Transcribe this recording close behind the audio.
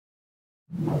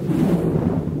My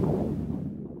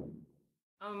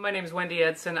name is Wendy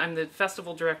Edson. I'm the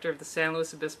festival director of the San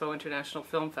Luis Obispo International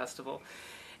Film Festival.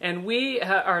 And we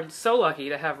are so lucky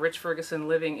to have Rich Ferguson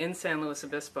living in San Luis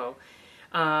Obispo.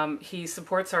 He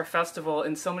supports our festival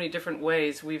in so many different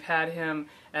ways. We've had him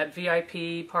at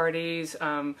VIP parties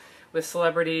with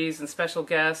celebrities and special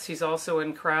guests. He's also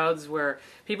in crowds where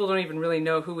people don't even really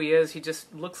know who he is. He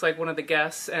just looks like one of the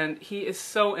guests, and he is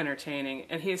so entertaining.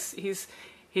 And he's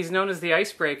known as the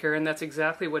icebreaker, and that's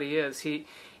exactly what he is.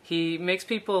 He makes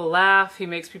people laugh, he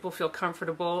makes people feel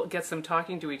comfortable, gets them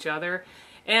talking to each other,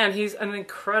 and he's an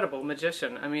incredible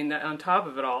magician, I mean, on top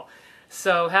of it all.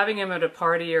 So having him at a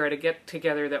party or at a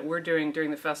get-together that we're doing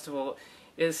during the festival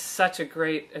is such a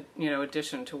great,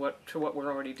 addition to what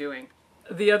we're already doing.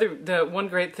 The one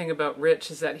great thing about Rich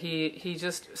is that he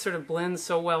just sort of blends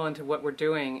so well into what we're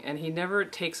doing, and he never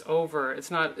takes over.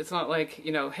 It's not like,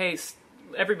 hey,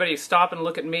 everybody stop and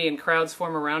look at me, and crowds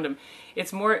form around him.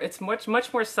 It's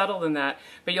much more subtle than that,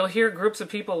 but you'll hear groups of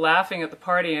people laughing at the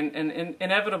party, and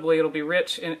inevitably it'll be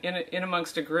Rich in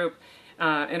amongst a group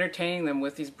entertaining them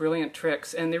with these brilliant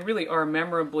tricks, and they really are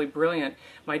memorably brilliant.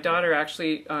 My daughter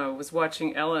actually was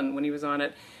watching Ellen when he was on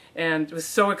it, and was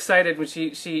so excited when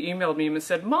she emailed me and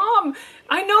said, "Mom,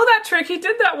 I know that trick, he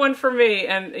did that one for me."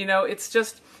 And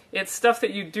it's stuff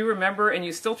that you do remember, and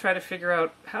you still try to figure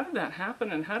out, how did that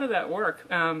happen and how did that work?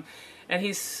 And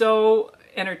he's so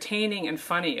entertaining and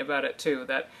funny about it too,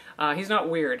 that he's not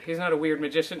weird. He's not a weird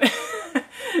magician.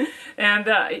 And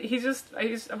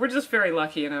we're just very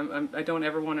lucky, and I don't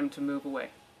ever want him to move away.